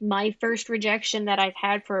was my first rejection that I've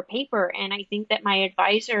had for a paper. And I think that my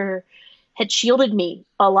advisor had shielded me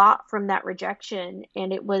a lot from that rejection.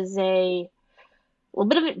 And it was a little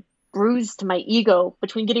bit of a bruise to my ego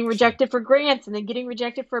between getting rejected for grants and then getting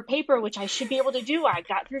rejected for a paper, which I should be able to do. I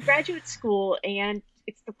got through graduate school, and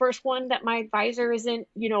it's the first one that my advisor isn't,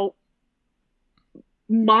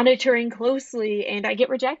 monitoring closely, and I get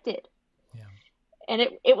rejected. Yeah. And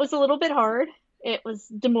it was a little bit hard. It was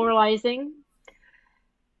demoralizing.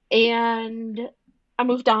 And I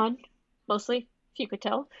moved on, mostly, if you could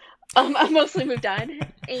tell. I mostly moved on,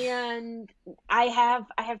 and I have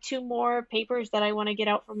two more papers that I want to get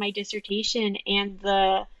out for my dissertation, and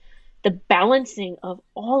the balancing of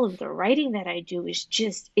all of the writing that I do is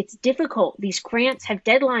just, it's difficult. These grants have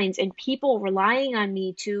deadlines and people relying on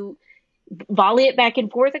me to volley it back and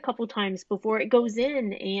forth a couple times before it goes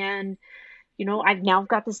in, and I've now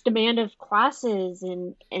got this demand of classes,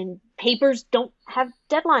 and papers don't have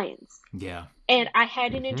deadlines. Yeah. And I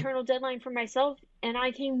had an internal deadline for myself, and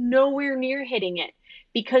I came nowhere near hitting it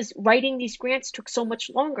because writing these grants took so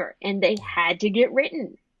much longer, and they had to get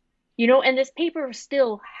written, and this paper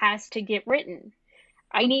still has to get written.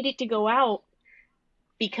 I need it to go out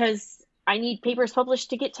because I need papers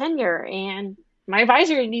published to get tenure, and my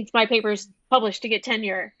advisor needs my papers published to get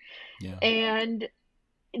tenure. Yeah. And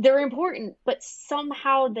they're important, but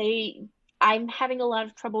somehow I'm having a lot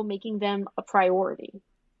of trouble making them a priority.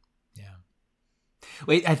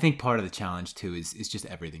 Wait, I think part of the challenge too is just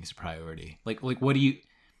everything's a priority. Like what do you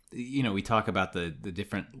we talk about the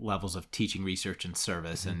different levels of teaching, research, and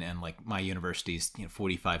service, and like my university's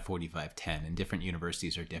 45, 45, 10, and different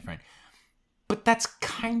universities are different. But that's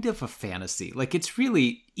kind of a fantasy. Like it's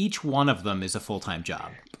really, each one of them is a full-time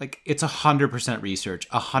job. Like it's 100% research,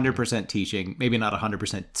 100% teaching, maybe not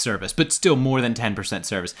 100% service, but still more than 10%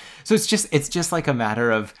 service. So it's just like a matter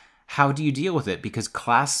of, how do you deal with it? Because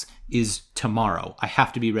class is tomorrow. I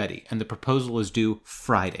have to be ready. And the proposal is due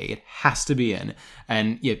Friday. It has to be in.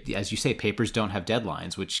 And as you say, papers don't have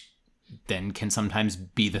deadlines, which then can sometimes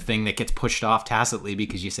be the thing that gets pushed off tacitly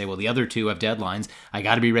because you say, well, the other two have deadlines. I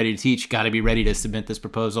got to be ready to teach, got to be ready to submit this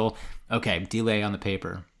proposal. Okay, delay on the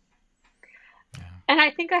paper. Yeah. And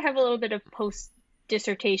I think I have a little bit of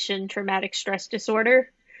post-dissertation traumatic stress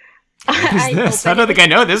disorder. What is this? I don't think I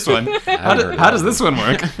know this one. How does this one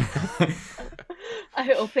work?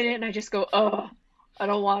 I open it and I just go, oh, I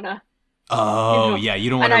don't wanna. Oh, yeah, you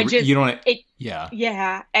don't want to. You don't want to. Yeah.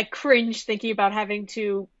 Yeah, I cringe thinking about having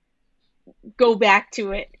to go back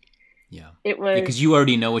to it. Yeah. It was because you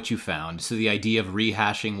already know what you found. So the idea of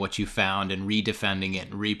rehashing what you found and redefending it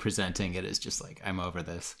and representing it is just like, I'm over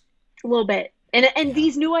this. A little bit, and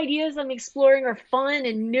these new ideas I'm exploring are fun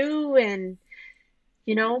and new, and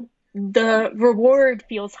the reward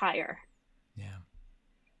feels higher. Yeah.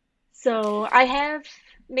 So I have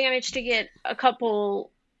managed to get a couple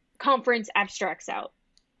conference abstracts out,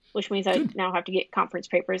 which means I now have to get conference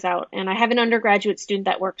papers out. And I have an undergraduate student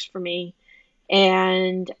that works for me.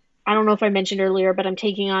 And I don't know if I mentioned earlier, but I'm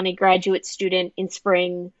taking on a graduate student in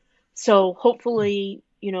spring. So hopefully,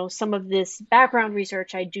 some of this background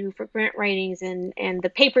research I do for grant writings and the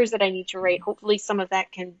papers that I need to write, hopefully some of that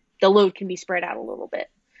the load can be spread out a little bit.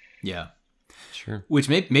 Yeah. Sure. Which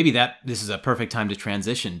maybe this is a perfect time to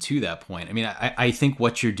transition to that point. I mean, I think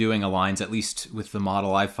what you're doing aligns, at least with the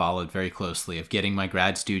model I've followed very closely, of getting my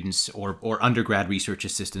grad students or undergrad research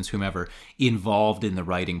assistants, whomever, involved in the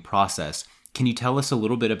writing process. Can you tell us a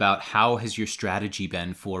little bit about how has your strategy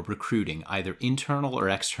been for recruiting either internal or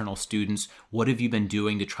external students? What have you been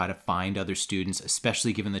doing to try to find other students,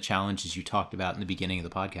 especially given the challenges you talked about in the beginning of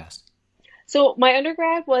the podcast? So my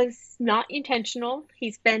undergrad was not intentional.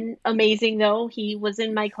 He's been amazing, though. He was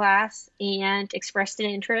in my class and expressed an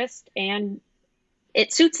interest, and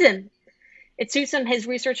it suits him. His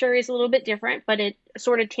research area is a little bit different, but it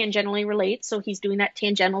sort of tangentially relates. So he's doing that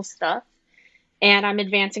tangential stuff, and I'm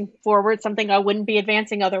advancing forward, something I wouldn't be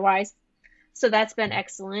advancing otherwise. So that's been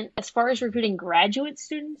excellent. As far as recruiting graduate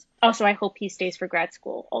students, so I hope he stays for grad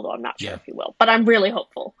school, although I'm not sure if he will, but I'm really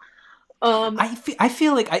hopeful. I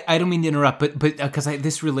feel like I don't mean to interrupt, but because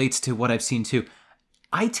this relates to what I've seen too.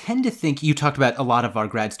 I tend to think, you talked about a lot of our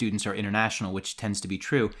grad students are international, which tends to be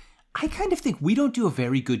true. I kind of think we don't do a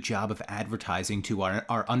very good job of advertising to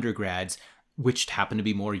our undergrads, which happen to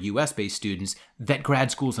be more US-based students, that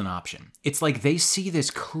grad school's an option. It's like they see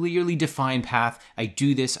this clearly defined path. I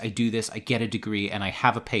do this, I get a degree, and I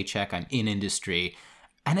have a paycheck, I'm in industry.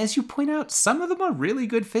 And as you point out, some of them are really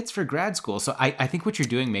good fits for grad school. So I think what you're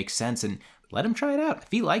doing makes sense, and let him try it out.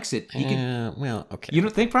 If he likes it, he can. Well, okay. You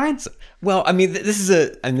don't think, Brian? Well, I mean, this is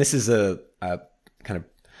a kind of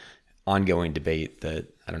ongoing debate that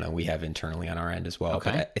I don't know we have internally on our end as well.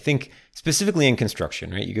 Okay. But I think specifically in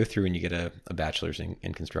construction, right? You go through and you get a bachelor's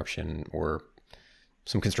in construction or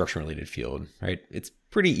some construction related field, right? It's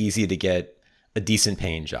pretty easy to get a decent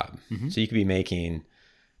paying job. Mm-hmm. So you could be making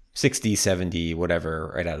 60, 70,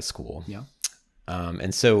 whatever, right out of school. Yeah.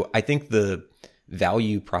 And so I think the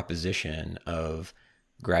value proposition of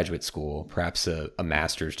graduate school, perhaps a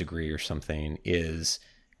master's degree or something, is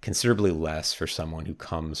considerably less for someone who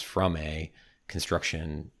comes from a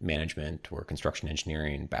construction management or construction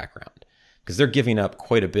engineering background, because they're giving up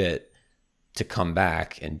quite a bit to come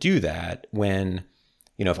back and do that when,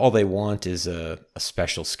 if all they want is a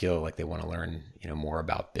special skill, like they want to learn, more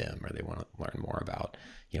about BIM, or they want to learn more about,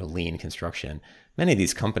 lean construction. Many of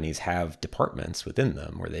these companies have departments within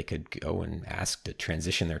them where they could go and ask to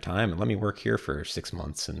transition their time and let me work here for 6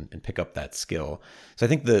 months and pick up that skill. So I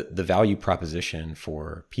think the value proposition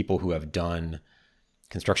for people who have done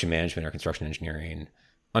construction management or construction engineering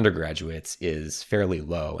undergraduates is fairly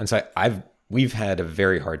low. And so we've had a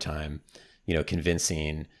very hard time,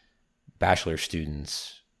 convincing bachelor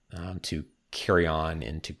students to carry on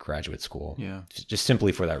into graduate school. Yeah. Just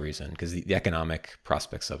simply for that reason, because the economic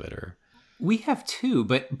prospects of it are. We have too,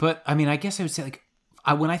 but I mean, I guess I would say,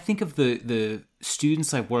 when I think of the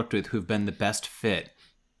students I've worked with who've been the best fit,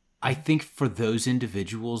 I think for those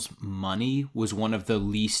individuals, money was one of the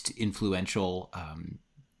least influential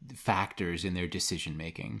factors in their decision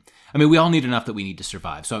making. I mean, we all need enough that we need to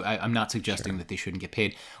survive. So I'm not suggesting that they shouldn't get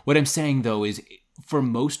paid. What I'm saying though is, for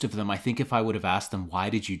most of them, I think if I would have asked them, why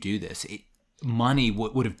did you do this? Money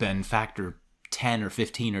would have been factor 10 or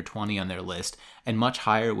 15 or 20 on their list, and much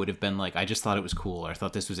higher would have been like, I just thought it was cool, or I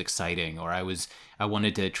thought this was exciting, or I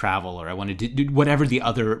wanted to travel, or I wanted to do whatever the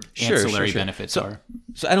other ancillary benefits are.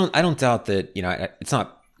 So I don't doubt that, it's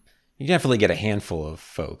not, you definitely get a handful of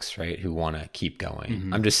folks, right, who want to keep going.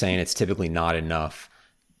 Mm-hmm. I'm just saying it's typically not enough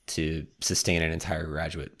to sustain an entire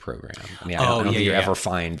graduate program. I mean, I don't think you ever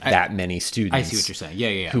find that many students. I see what you're saying.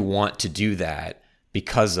 Yeah. Who want to do that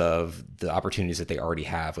because of the opportunities that they already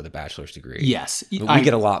have with a bachelor's degree. Yes. We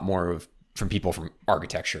get a lot more from people from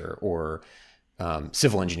architecture or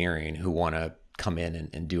civil engineering who want to come in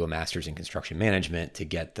and do a master's in construction management to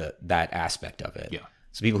get that aspect of it. Yeah.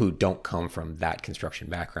 So people who don't come from that construction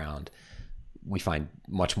background, we find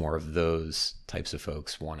much more of those types of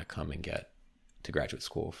folks want to come and get to graduate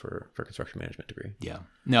school for a construction management degree. Yeah.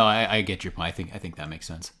 No, I get your point. I think that makes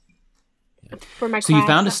sense. For my so class, you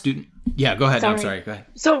found a student. Yeah, go ahead. Sorry. I'm sorry. Go ahead.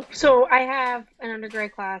 So I have an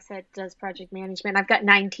undergrad class that does project management. I've got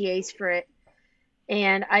 9 TAs for it.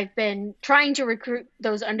 And I've been trying to recruit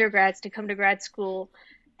those undergrads to come to grad school.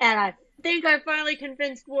 And I think I finally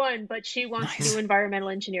convinced one, but she wants to do environmental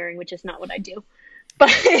engineering, which is not what I do. But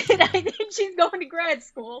I think she's going to grad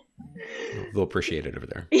school. They'll appreciate it over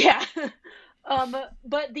there. Yeah.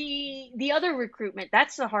 But the other recruitment,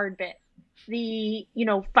 that's the hard bit.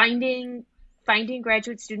 Finding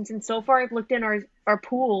graduate students. And so far I've looked in our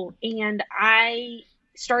pool, and I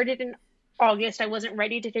started in August. I wasn't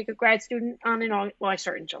ready to take a grad student on in August. Well, I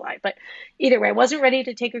started in July, but either way, I wasn't ready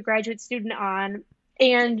to take a graduate student on.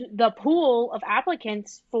 And the pool of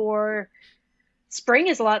applicants for spring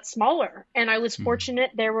is a lot smaller. And I was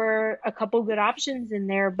fortunate there were a couple good options in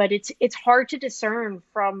there, but it's hard to discern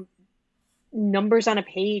from numbers on a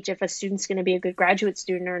page if a student's going to be a good graduate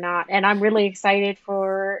student or not. And I'm really excited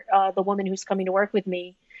for the woman who's coming to work with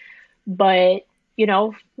me. But,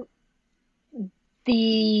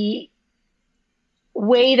 the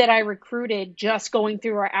way that I recruited, just going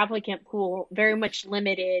through our applicant pool, very much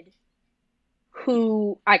limited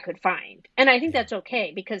who I could find. And I think that's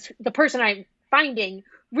okay, because the person I'm finding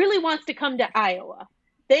really wants to come to Iowa.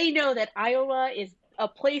 They know that Iowa is a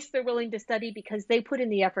place they're willing to study because they put in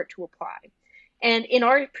the effort to apply. And in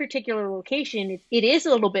our particular location, it is a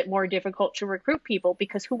little bit more difficult to recruit people,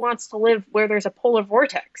 because who wants to live where there's a polar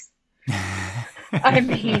vortex? I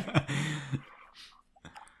mean,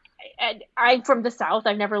 I'm from the South.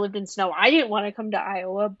 I've never lived in snow. I didn't want to come to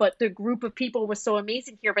Iowa, but the group of people was so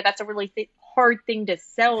amazing here. But that's a really hard thing to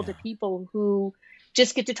sell to people who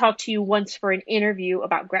just get to talk to you once for an interview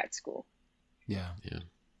about grad school. Yeah.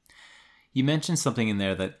 You mentioned something in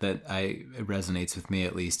there that resonates with me,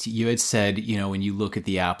 at least. You had said, when you look at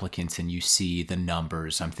the applicants and you see the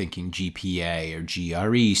numbers, I'm thinking GPA or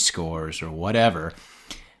GRE scores or whatever.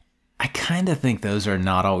 I kind of think those are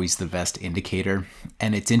not always the best indicator.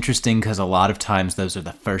 And it's interesting because a lot of times those are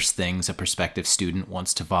the first things a prospective student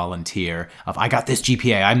wants to volunteer of, I got this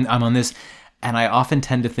GPA, I'm on this. And I often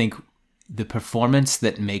tend to think the performance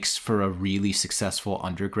that makes for a really successful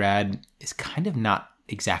undergrad is kind of not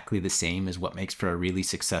exactly the same as what makes for a really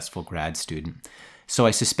successful grad student. So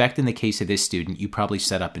I suspect in the case of this student, you probably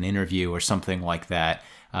set up an interview or something like that.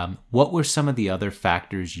 What were some of the other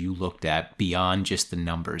factors you looked at beyond just the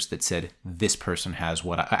numbers that said this person has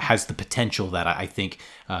the potential that I think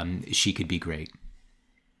she could be great?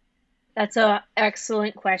 That's an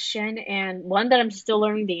excellent question, and one that I'm still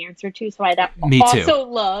learning the answer to. So Me too. Also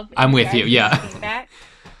love. I'm with you. Yeah. Feedback.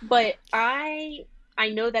 But I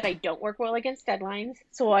know that I don't work well against deadlines,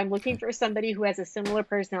 so I'm looking for somebody who has a similar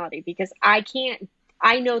personality, because I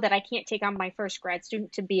know that I can't take on my first grad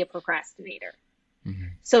student to be a procrastinator. Mm-hmm.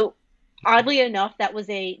 So oddly enough, that was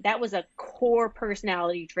a core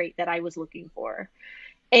personality trait that I was looking for,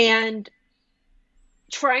 and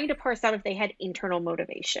trying to parse out if they had internal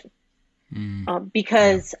motivation,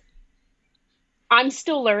 because I'm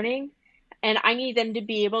still learning. And I need them to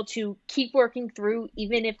be able to keep working through,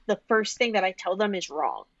 even if the first thing that I tell them is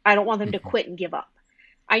wrong. I don't want them to quit and give up.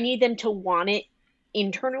 I need them to want it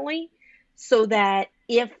internally, so that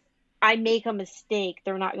if I make a mistake,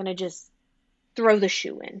 they're not going to just throw the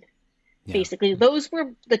shoe in. Yeah. Basically, those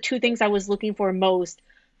were the two things I was looking for most,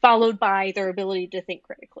 followed by their ability to think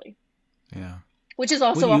critically. Yeah. Which is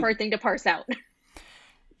also a hard thing to parse out.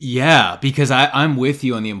 Yeah, because I'm with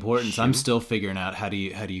you on the importance. I'm still figuring out how do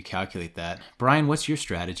you calculate that. Brian, what's your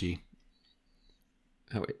strategy?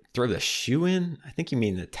 Oh, wait, throw the shoe in? I think you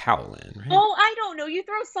mean the towel in, right? Oh, I don't know. You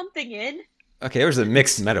throw something in. Okay, there's a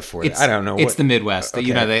mixed metaphor. I don't know. It's the Midwest.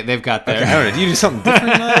 Okay. They've got their... Okay, I don't know. Do you do something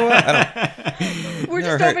different in Iowa? We're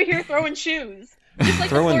just over here throwing shoes. Just like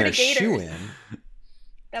throwing the their Gators. shoe in?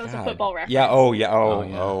 That was a football reference. Yeah. Oh, yeah.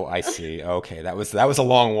 Oh, I see. Okay, that was a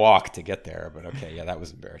long walk to get there, but okay, yeah, that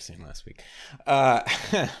was embarrassing last week.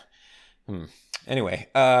 Anyway,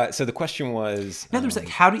 so the question was, in other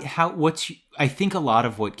words, I think a lot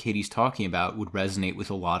of what Katie's talking about would resonate with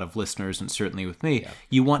a lot of listeners, and certainly with me. Yeah.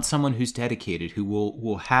 You want someone who's dedicated, who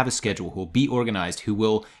will have a schedule, who will be organized, who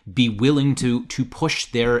will be willing to push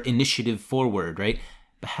their initiative forward, right?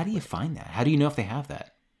 But how do you find that? How do you know if they have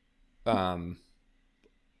that?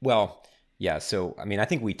 Well, yeah. So, I mean, I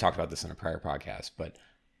think we talked about this in a prior podcast, but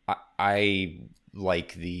I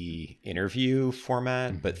like the interview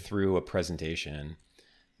format, but through a presentation.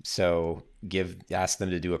 So ask them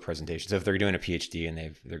to do a presentation. So if they're doing a PhD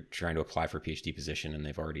and they're trying to apply for a PhD position and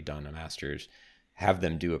they've already done a master's, have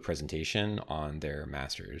them do a presentation on their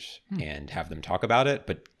master's and have them talk about it,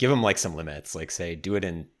 but give them like some limits, like say, do it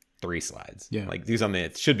in 3 slides. Yeah. Like do something.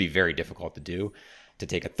 It should be very difficult to do, to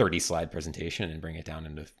take a 30-slide presentation and bring it down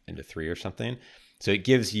into 3 or something. So it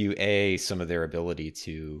gives you some of their ability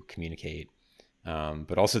to communicate,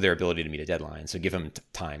 but also their ability to meet a deadline. So give them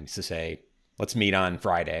time to say, let's meet on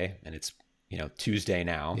Friday, and it's Tuesday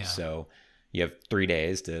now. Yeah. So you have 3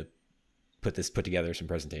 days to put together some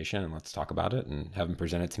presentation, and let's talk about it, and have them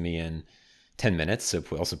present it to me in 10 minutes. So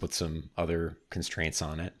we also put some other constraints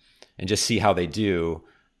on it, and just see how they do.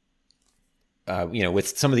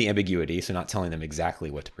 With some of the ambiguity, so not telling them exactly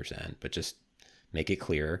what to present, but just make it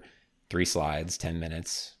clear. 3 slides, 10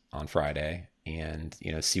 minutes on Friday, and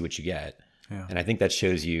see what you get. Yeah. And I think that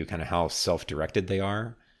shows you kind of how self-directed they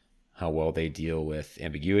are, how well they deal with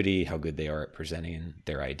ambiguity, how good they are at presenting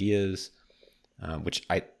their ideas,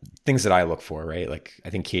 things that I look for, right? Like I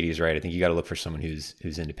think Katie's right. I think you got to look for someone who's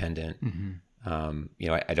independent. Mm-hmm.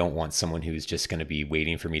 I don't want someone who's just going to be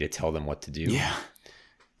waiting for me to tell them what to do. Yeah.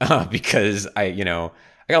 Because I got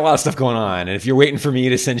a lot of stuff going on. And if you're waiting for me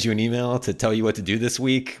to send you an email to tell you what to do this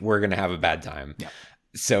week, we're going to have a bad time. Yeah.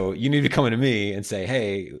 So you need to come to me and say,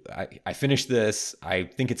 hey, I finished this. I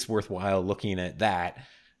think it's worthwhile looking at that.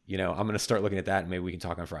 I'm going to start looking at that, and maybe we can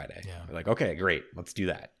talk on Friday. Yeah. We're like, okay, great. Let's do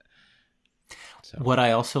that. So. What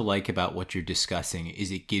I also like about what you're discussing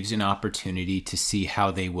is it gives an opportunity to see how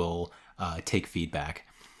they will take feedback.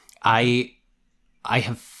 I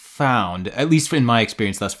have found, at least in my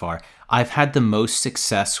experience thus far, I've had the most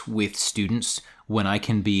success with students when I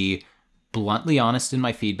can be bluntly honest in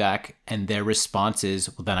my feedback, and their response is,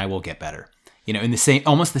 well, then I will get better. In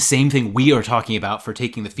almost the same thing we are talking about for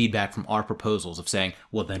taking the feedback from our proposals of saying,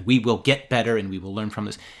 well, then we will get better and we will learn from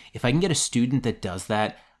this. If I can get a student that does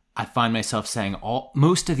that, I find myself saying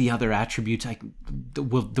most of the other attributes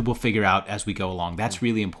we'll figure out as we go along. That's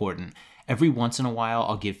really important. every once in a while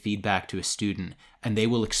I'll give feedback to a student and they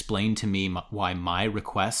will explain to me why my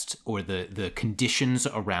request or the conditions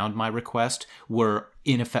around my request were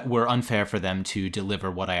unfair for them to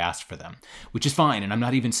deliver what I asked for them, which is fine. And I'm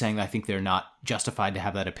not even saying that I think they're not justified to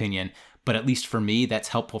have that opinion, but at least for me, that's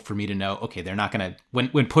helpful for me to know, okay, they're not going to,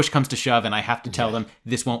 when push comes to shove and I have to tell them,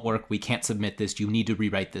 this won't work, we can't submit this, you need to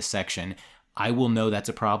rewrite this section, I will know that's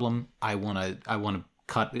a problem. I want to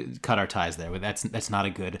cut our ties there. That's not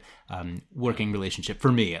a good working relationship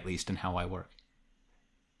for me, at least, in how I work.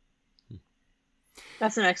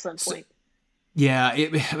 That's an excellent point. Yeah,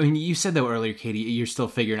 I mean, you said that earlier, Katie. You're still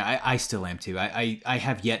figuring. I still am too. I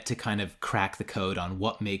have yet to kind of crack the code on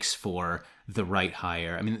what makes for the right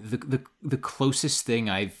hire. I mean, the closest thing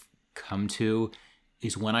I've come to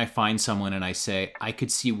is when I find someone and I say, I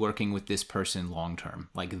could see working with this person long term.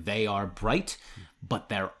 Like, they are bright, but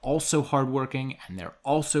they're also hardworking, and they're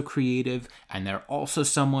also creative, and they're also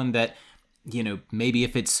someone that, you know, maybe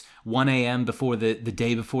if it's 1 a.m. before the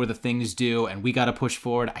day before the thing's due and we got to push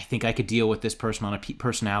forward, I think I could deal with this person on a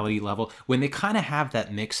personality level. When they kind of have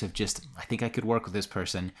that mix of just, I think I could work with this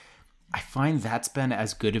person, I find that's been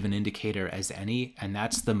as good of an indicator as any. And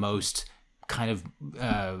that's the most kind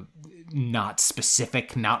of not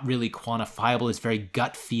specific, not really quantifiable. It's very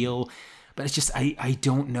gut feel. But it's just, I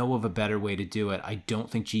don't know of a better way to do it. I don't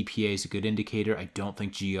think GPA is a good indicator. I don't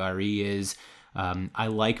think GRE is. I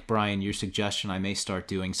like, Brian, your suggestion. I may start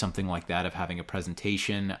doing something like that of having a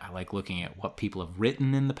presentation. I like looking at what people have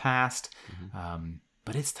written in the past.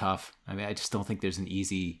 But it's tough. I mean, I just don't think there's an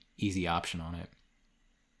easy option on it.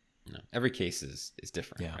 No, every case is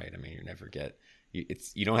different, right? I mean,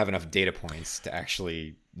 you don't have enough data points to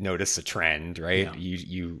actually notice a trend, right?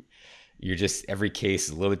 Yeah. You're just, every case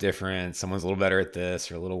is a little bit different. Someone's a little better at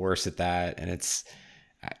this or a little worse at that. And it's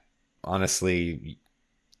honestly,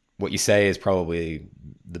 what you say is probably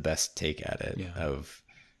the best take at it of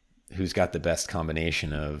who's got the best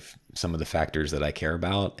combination of some of the factors that I care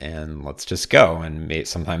about, and let's just go. And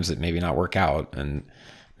sometimes it maybe not work out, and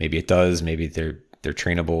maybe it does. Maybe they're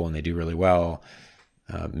trainable and they do really well.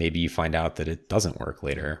 Maybe you find out that it doesn't work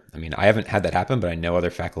later. I mean, I haven't had that happen, but I know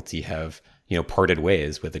other faculty have, parted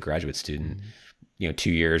ways with a graduate student,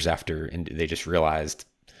 2 years after, and they just realized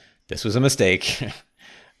this was a mistake.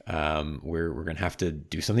 We're going to have to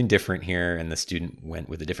do something different here. And the student went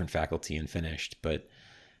with a different faculty and finished. But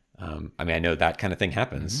I mean, I know that kind of thing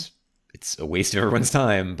happens. Mm-hmm. It's a waste of everyone's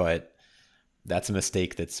time, but that's a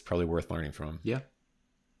mistake that's probably worth learning from. Yeah.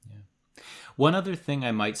 One other thing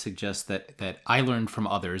I might suggest that I learned from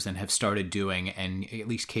others and have started doing, and at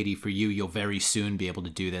least, Katie, for you, you'll very soon be able to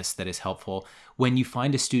do this, that is helpful. When you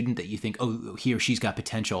find a student that you think, oh, he or she's got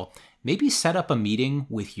potential, maybe set up a meeting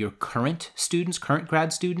with your current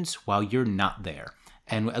grad students while you're not there.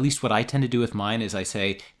 And at least what I tend to do with mine is I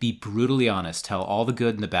say, be brutally honest, tell all the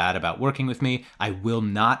good and the bad about working with me. I will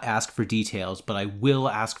not ask for details, but I will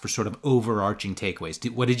ask for sort of overarching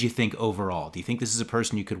takeaways. What did you think overall? Do you think this is a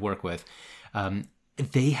person you could work with?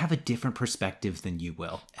 They have a different perspective than you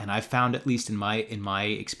will. And I've found, at least in my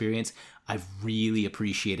experience, I've really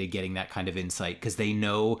appreciated getting that kind of insight because they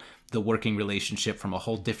know the working relationship from a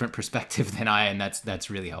whole different perspective than I, and that's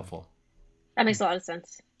really helpful. That makes a lot of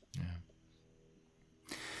sense. Yeah.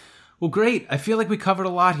 Well, great. I feel like we covered a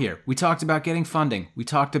lot here. We talked about getting funding. We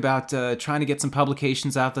talked about trying to get some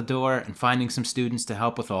publications out the door and finding some students to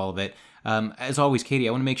help with all of it. As always, Katie,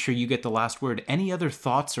 I want to make sure you get the last word. Any other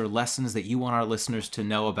thoughts or lessons that you want our listeners to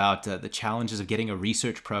know about the challenges of getting a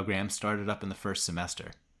research program started up in the first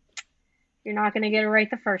semester? You're not going to get it right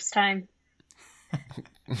the first time.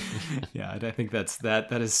 Yeah, I think that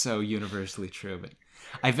is so universally true. But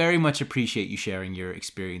I very much appreciate you sharing your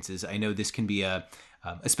experiences. I know this can be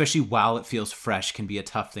especially while it feels fresh, can be a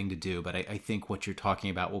tough thing to do. But I think what you're talking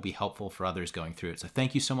about will be helpful for others going through it. So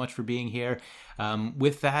thank you so much for being here.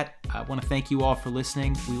 With that, I want to thank you all for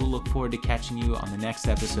listening. We will look forward to catching you on the next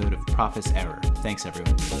episode of Profess Error. Thanks,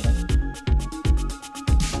 everyone.